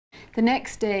The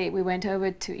next day we went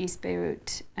over to East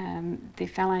Beirut. The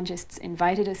phalangists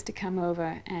invited us to come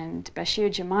over, and Bachir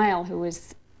Gemayel, who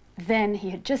was then, he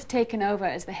had just taken over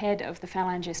as the head of the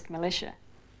phalangist militia.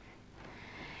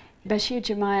 Bachir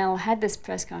Gemayel had this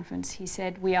press conference. He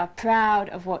said, "We are proud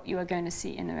of what you are going to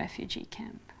see in the refugee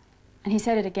camp." And he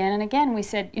said it again and again. We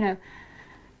said, you know,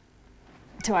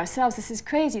 to ourselves, this is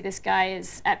crazy. This guy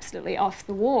is absolutely off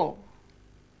the wall.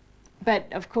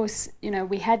 But of course, you know,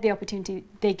 we had the opportunity.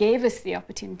 They gave us the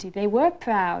opportunity. They were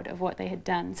proud of what they had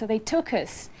done. So they took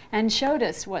us and showed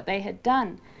us what they had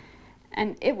done.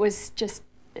 And it was just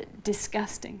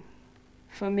disgusting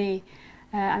for me.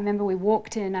 I remember I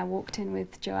walked in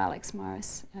with Joe Alex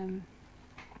Morris,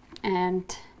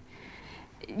 and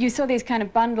you saw these kind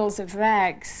of bundles of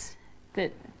rags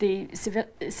that the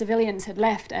civilians had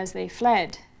left as they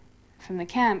fled from the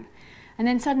camp. And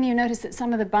then suddenly you noticed that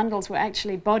some of the bundles were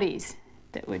actually bodies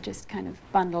that were just kind of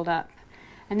bundled up.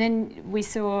 And then we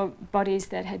saw bodies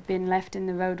that had been left in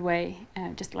the roadway,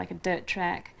 just like a dirt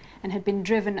track, and had been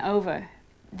driven over.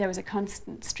 There was a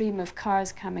constant stream of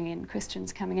cars coming in,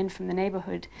 Christians coming in from the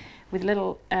neighborhood with a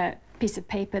little piece of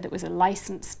paper that was a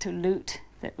license to loot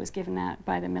that was given out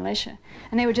by the militia.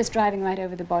 And they were just driving right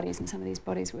over the bodies, and some of these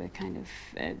bodies were kind of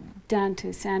down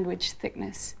to sandwich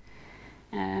thickness,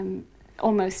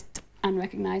 almost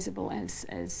unrecognizable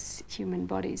as human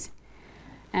bodies.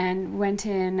 And went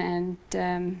in,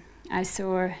 and I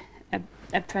saw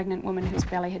a pregnant woman whose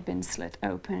belly had been slit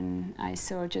open. I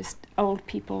saw just old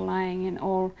people lying in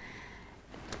all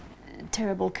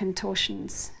terrible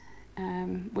contortions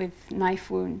with knife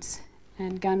wounds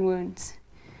and gun wounds,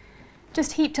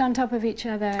 just heaped on top of each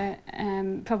other,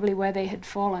 probably where they had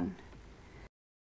fallen.